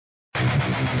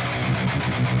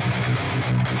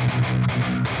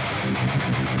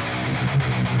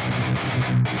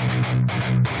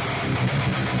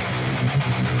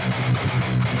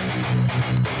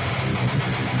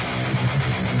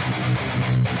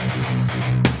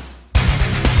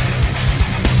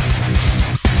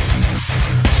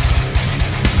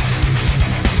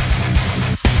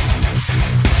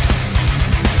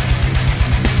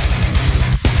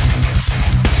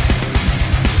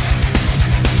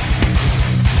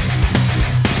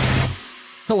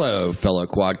Hello, fellow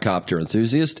quadcopter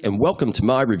enthusiasts, and welcome to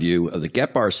my review of the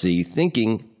GEPRC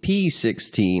Thinking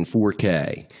P16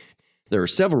 4K. There are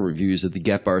several reviews of the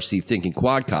GEPRC Thinking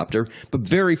quadcopter, but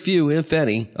very few, if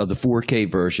any, of the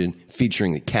 4K version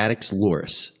featuring the Caddx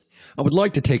Loris. I would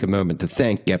like to take a moment to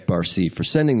thank GEPRC for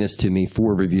sending this to me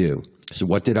for review. So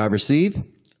what did I receive?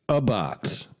 A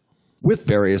box with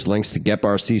various links to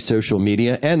GEPRC social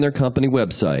media and their company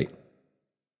website.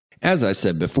 As I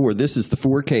said before, this is the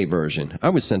 4K version. I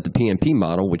was sent the PNP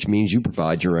model, which means you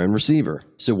provide your own receiver.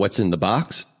 So what's in the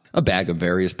box? A bag of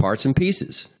various parts and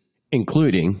pieces,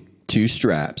 including 2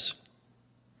 straps,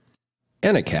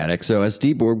 and a Caddx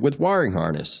OSD board with wiring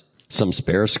harness, some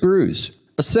spare screws,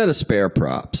 a set of spare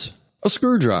props, a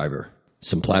screwdriver,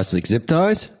 some plastic zip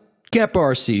ties,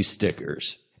 GEPRC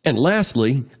stickers, and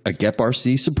lastly, a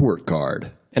GEPRC support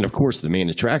card. And of course, the main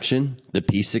attraction, the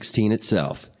P16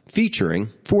 itself, featuring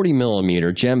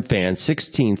 40mm GEM-FAN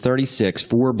 1636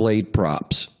 4-blade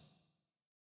props.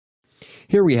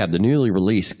 Here we have the newly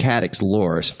released Caddx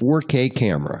Loris 4K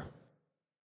camera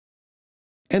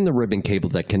and the ribbon cable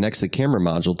that connects the camera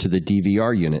module to the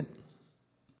DVR unit.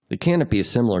 The canopy is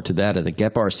similar to that of the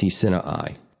GEPRC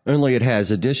Cine-Eye, only it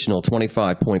has additional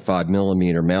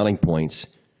 25.5mm mounting points,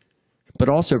 but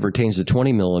also retains the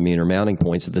 20mm mounting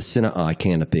points of the Cine-Eye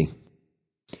canopy.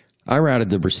 I routed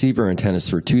the receiver antennas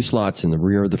through 2 slots in the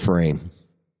rear of the frame.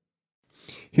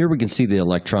 Here we can see the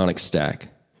electronics stack,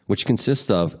 which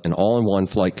consists of an all-in-one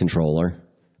flight controller,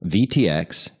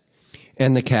 VTX,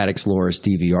 and the Caddx Loris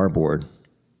DVR board.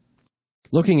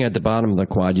 Looking at the bottom of the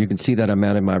quad, you can see that I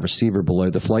mounted my receiver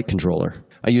below the flight controller.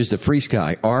 I used a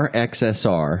FreeSky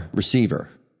RXSR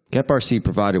receiver. GEPRC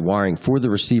provided wiring for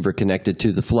the receiver connected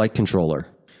to the flight controller.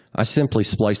 I simply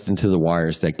spliced into the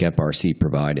wires that GEPRC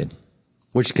provided,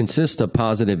 which consists of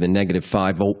positive and negative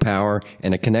 5-volt power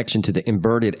and a connection to the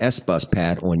inverted S-bus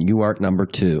pad on UART number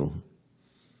 2.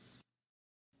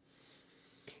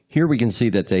 Here we can see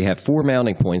that they have 4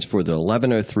 mounting points for the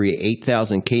 1103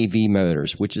 8000 kV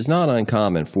motors, which is not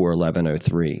uncommon for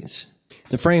 1103s.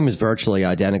 The frame is virtually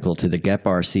identical to the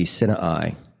GEPRC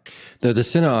Cine-Eye, though the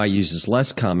Cine-Eye uses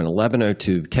less common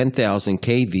 1102 10,000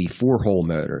 kV 4-hole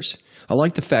motors. I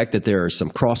like the fact that there is some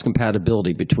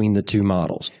cross-compatibility between the 2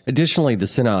 models. Additionally, the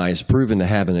Cine-Eye is proven to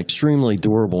have an extremely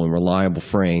durable and reliable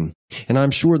frame, and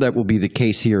I'm sure that will be the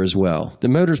case here as well. The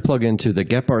motors plug into the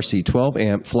GEPRC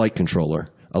 12-amp flight controller,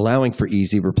 allowing for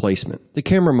easy replacement. The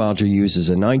camera module uses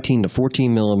a 19 to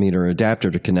 14mm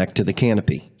adapter to connect to the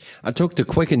canopy. I took the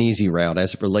quick and easy route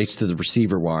as it relates to the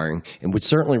receiver wiring, and would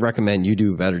certainly recommend you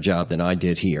do a better job than I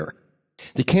did here.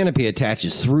 The canopy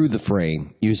attaches through the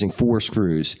frame using 4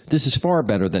 screws. This is far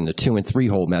better than the 2- and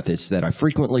 3-hole methods that I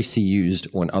frequently see used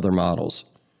on other models.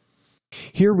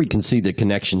 Here we can see the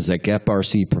connections that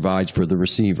GEPRC provides for the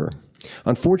receiver.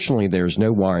 Unfortunately, there is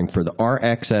no wiring for the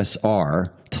RXSR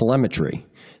telemetry.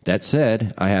 That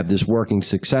said, I have this working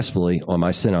successfully on my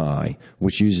Cine-Eye,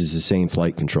 which uses the same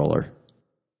flight controller.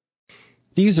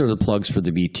 These are the plugs for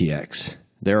the VTX.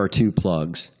 There are 2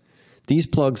 plugs. These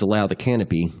plugs allow the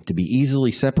canopy to be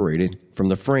easily separated from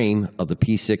the frame of the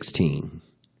P16.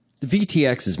 The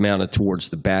VTX is mounted towards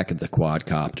the back of the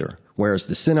quadcopter, whereas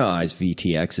the Cine-Eye's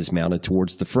VTX is mounted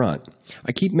towards the front.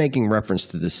 I keep making reference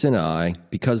to the Cine-Eye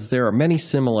because there are many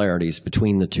similarities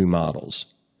between the 2 models.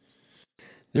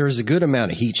 There is a good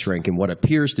amount of heat shrink in what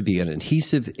appears to be an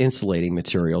adhesive insulating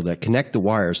material that connect the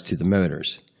wires to the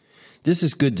motors. This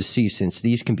is good to see since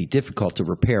these can be difficult to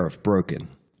repair if broken.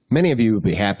 Many of you will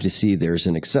be happy to see there's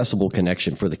an accessible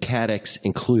connection for the Caddx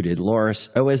included Loris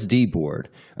OSD board.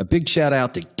 A big shout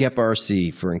out to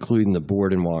GEPRC for including the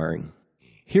board and wiring.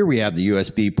 Here we have the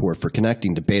USB port for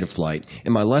connecting to Betaflight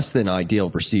and my less than ideal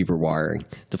receiver wiring.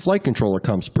 The flight controller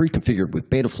comes pre-configured with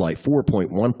Betaflight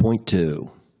 4.1.2.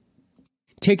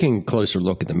 Taking a closer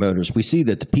look at the motors, we see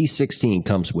that the P16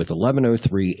 comes with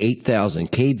 1103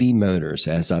 8000 kV motors,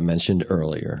 as I mentioned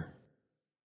earlier.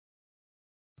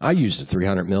 I used a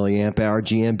 300 mAh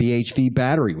GmbHV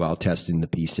battery while testing the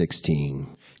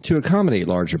P16. To accommodate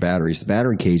larger batteries, the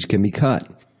battery cage can be cut,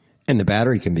 and the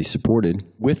battery can be supported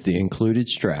with the included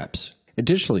straps.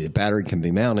 Additionally, the battery can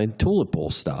be mounted toilet bowl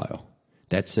style.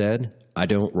 That said, I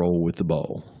don't roll with the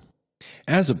bowl.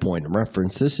 As a point of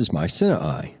reference, this is my center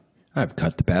eye. I've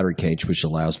cut the battery cage, which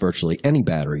allows virtually any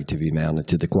battery to be mounted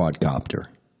to the quadcopter.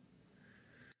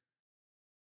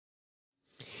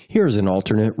 Here's an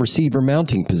alternate receiver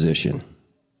mounting position,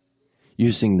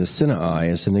 using the center eye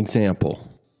as an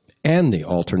example, and the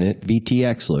alternate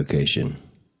VTX location.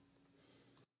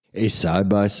 A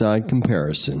side-by-side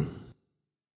comparison.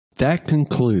 That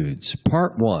concludes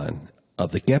Part 1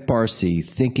 of the GEPRC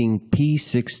Thinking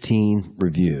P16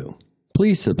 review.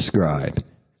 Please subscribe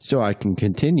so I can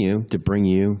continue to bring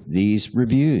you these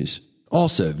reviews.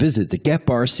 Also, visit the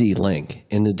GEPRC link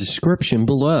in the description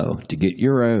below to get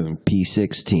your own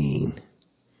P16.